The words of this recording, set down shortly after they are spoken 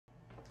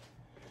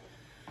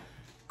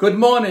Good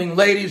morning,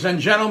 ladies and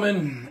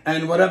gentlemen,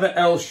 and whatever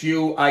else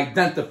you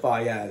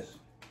identify as.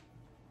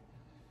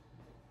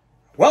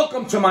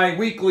 Welcome to my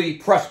weekly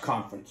press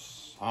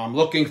conference. I'm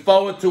looking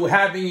forward to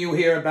having you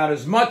here about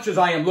as much as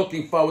I am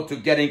looking forward to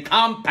getting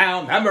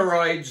compound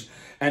hemorrhoids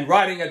and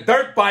riding a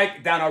dirt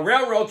bike down a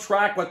railroad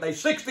track with a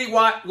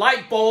 60-watt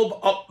light bulb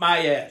up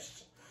my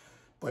ass.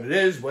 But it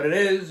is what it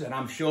is, and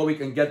I'm sure we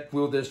can get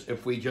through this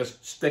if we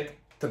just stick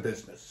to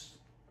business.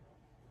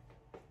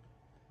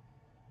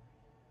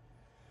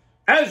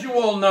 As you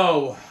all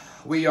know,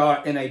 we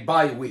are in a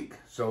bye week,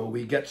 so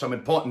we get some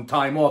important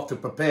time off to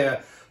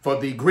prepare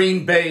for the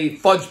Green Bay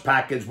Fudge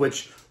Packers,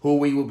 who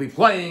we will be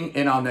playing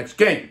in our next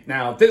game.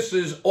 Now, this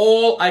is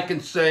all I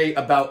can say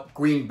about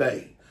Green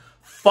Bay.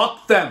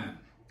 Fuck them.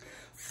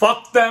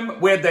 Fuck them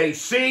where they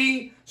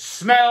see,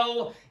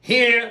 smell,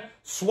 hear,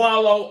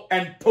 swallow,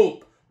 and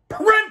poop.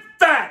 Print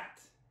that!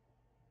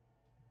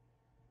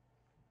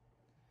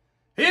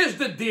 Here's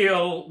the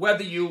deal,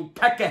 whether you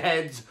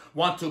peckerheads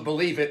want to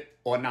believe it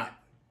or not.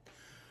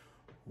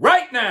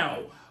 Right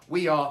now,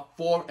 we are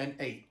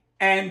 4-8.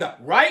 And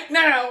right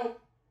now,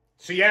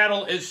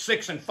 Seattle is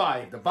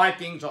 6-5. The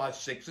Vikings are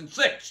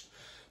 6-6.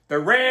 The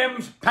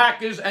Rams,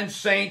 Packers, and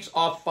Saints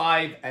are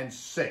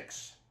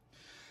 5-6.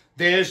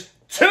 There's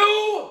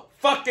 2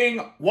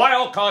 fucking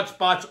wild card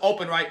spots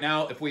open right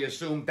now if we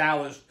assume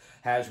Dallas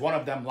has one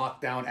of them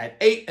locked down at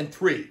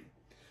 8-3.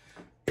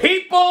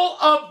 People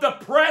of the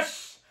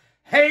press,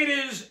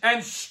 haters,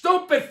 and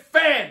stupid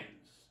fans.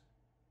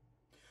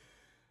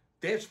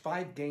 There's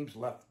 5 games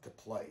left to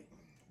play.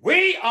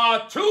 We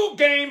are 2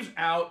 games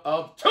out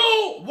of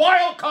 2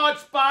 wild card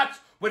spots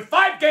with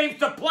 5 games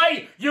to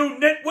play, you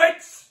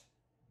nitwits.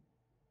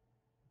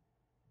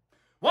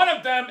 One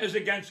of them is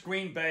against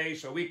Green Bay,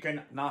 so we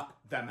can knock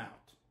them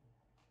out.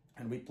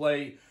 And we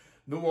play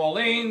New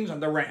Orleans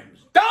and the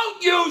Rams.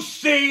 Don't you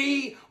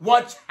see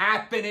what's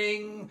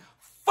happening?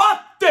 Fuck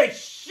this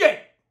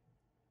shit.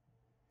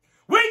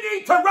 We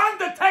need to run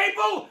the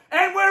table,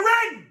 and we're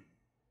in.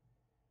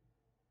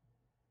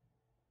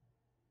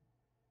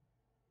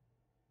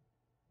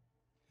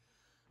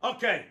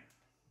 Okay,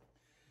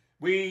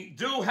 we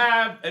do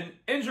have an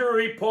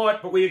injury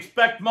report, but we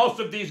expect most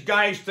of these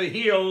guys to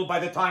heal by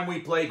the time we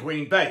play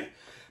Green Bay.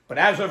 But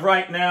as of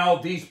right now,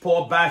 these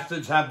poor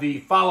bastards have the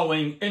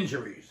following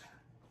injuries.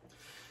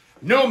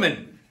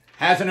 Newman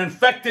has an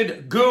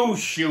infected goo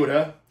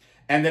shooter,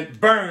 and it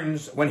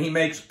burns when he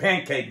makes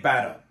pancake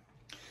batter.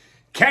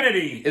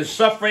 Kennedy is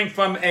suffering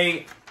from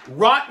a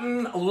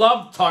rotten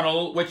love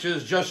tunnel, which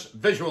is just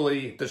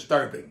visually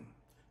disturbing.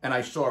 And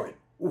I saw it.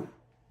 Ooh.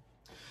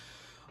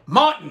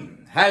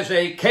 Martin has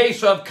a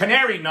case of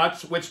canary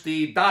nuts, which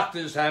the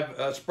doctors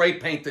have spray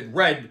painted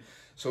red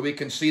so we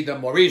can see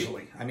them more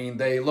easily. I mean,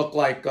 they look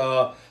like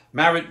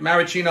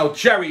maraschino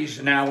cherries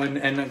now,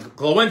 and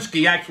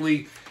Glowinski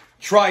actually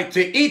tried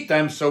to eat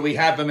them, so we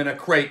have him in a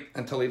crate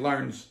until he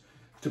learns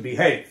to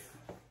behave.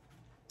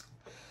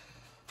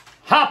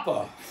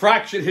 Hopper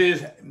fractured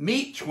his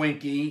meat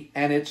Twinkie,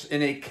 and it's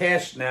in a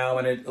cast now,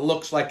 and it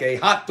looks like a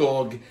hot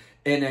dog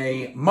in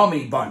a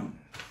mummy bun.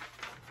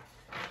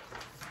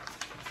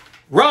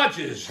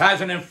 Rogers has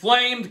an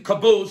inflamed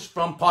caboose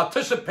from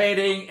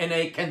participating in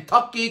a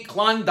Kentucky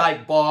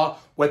Klondike bar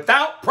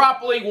without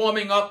properly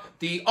warming up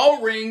the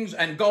O-rings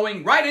and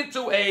going right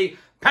into a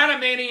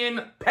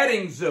Panamanian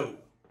petting zoo.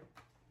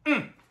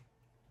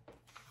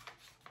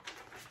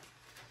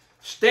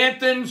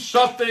 Stanton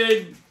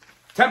suffered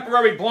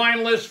temporary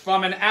blindness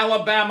from an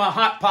Alabama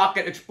Hot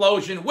Pocket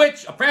explosion,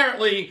 which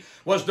apparently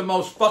was the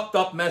most fucked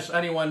up mess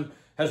anyone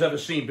has ever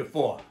seen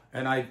before.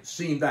 And I've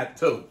seen that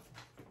too.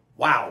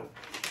 Wow.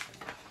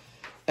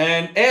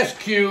 And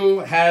SQ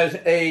has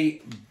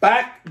a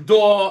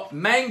backdoor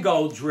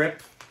mango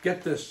drip,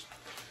 get this,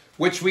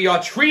 which we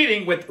are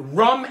treating with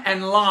rum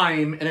and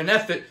lime in an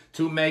effort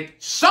to make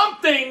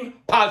something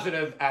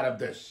positive out of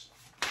this.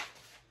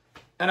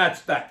 And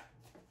that's that.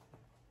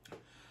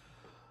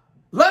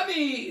 Let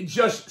me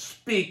just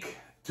speak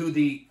to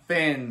the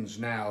fans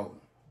now,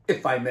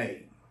 if I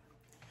may.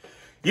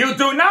 You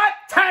do not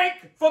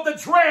tank for the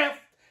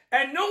draft,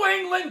 and New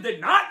England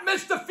did not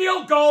miss the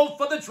field goal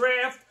for the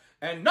draft.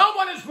 And no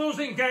one is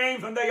losing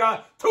games when they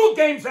are 2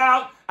 games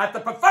out at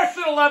the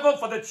professional level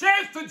for the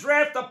chance to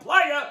draft a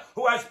player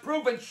who has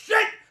proven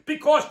shit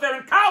because they're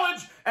in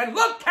college, and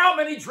look how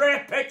many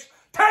draft picks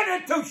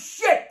turn into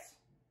shit.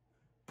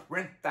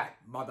 Print that,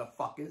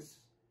 motherfuckers.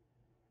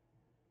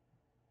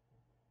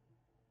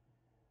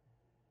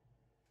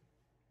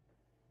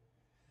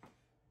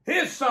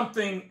 Here's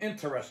something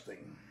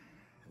interesting.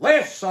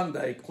 Last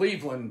Sunday,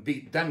 Cleveland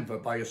beat Denver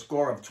by a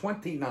score of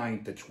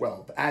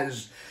 29-12.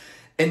 As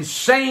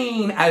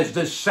insane as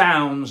this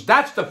sounds,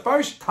 that's the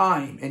first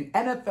time in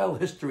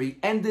NFL history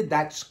ended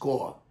that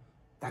score.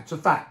 That's a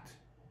fact.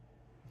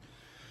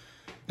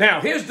 Now,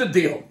 here's the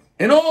deal.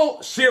 In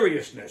all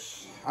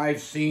seriousness,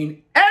 I've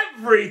seen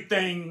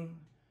everything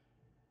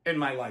in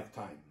my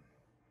lifetime.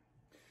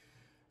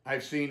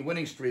 I've seen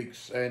winning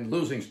streaks and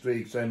losing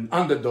streaks and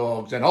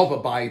underdogs and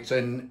overbites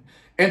and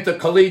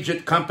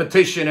intercollegiate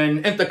competition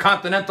and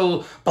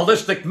intercontinental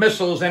ballistic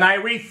missiles, and I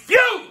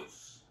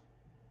refuse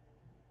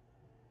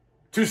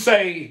to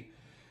say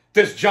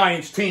this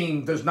Giants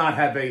team does not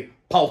have a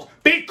pulse,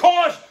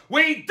 because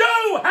we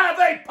do have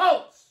a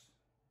pulse.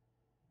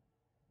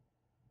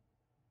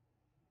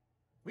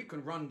 We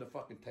can run the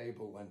fucking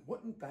table, and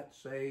wouldn't that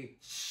say,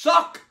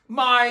 suck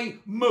my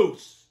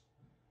moose,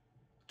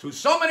 to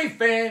so many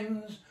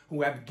fans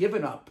who have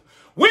given up.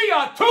 We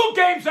are 2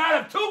 games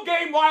out of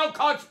 2-game wild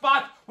card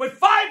spots with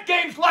 5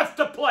 games left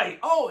to play.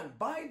 Oh, and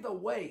by the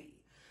way,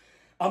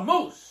 a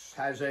moose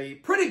has a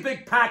pretty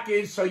big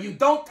package, so you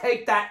don't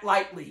take that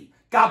lightly.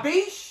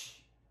 Gabish?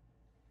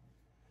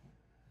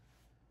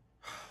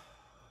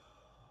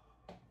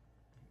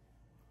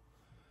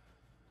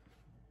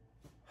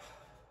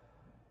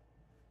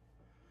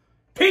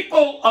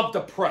 People of the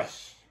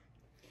press,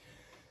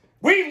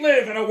 we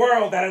live in a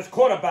world that has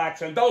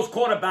quarterbacks, and those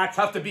quarterbacks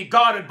have to be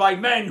guarded by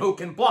men who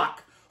can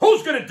block.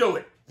 Who's going to do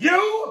it?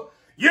 You?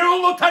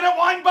 You, Lieutenant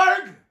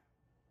Weinberg?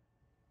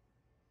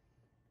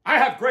 I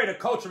have greater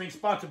coaching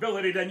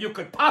responsibility than you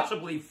could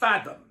possibly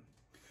fathom.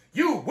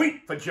 You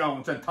weep for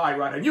Jones and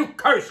Tyrod, and you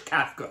curse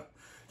Kafka.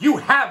 You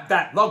have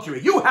that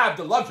luxury. You have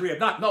the luxury of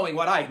not knowing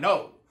what I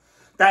know.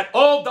 That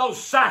all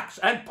those sacks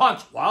and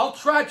punts, while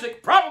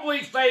tragic,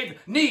 probably saved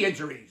knee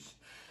injuries.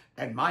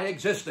 And my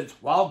existence,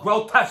 while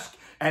grotesque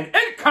and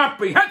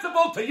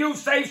incomprehensible to you,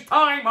 saves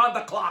time on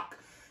the clock.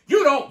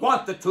 You don't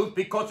want the tooth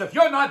because if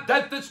you're not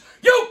dentist,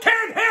 you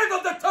can't handle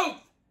the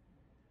tooth.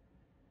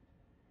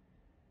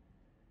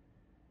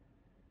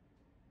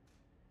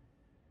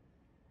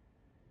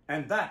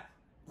 And that,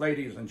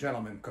 ladies and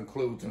gentlemen,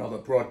 concludes another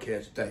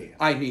broadcast day.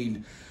 I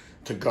need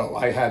to go.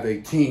 I have a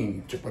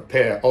team to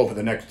prepare over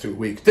the next 2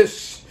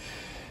 weeks.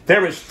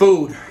 There is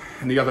food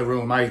in the other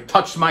room. I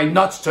touched my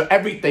nuts to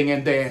everything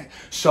in there,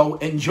 so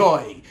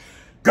enjoy.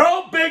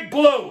 Go Big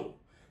Blue!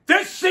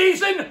 This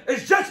season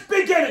is just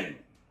beginning!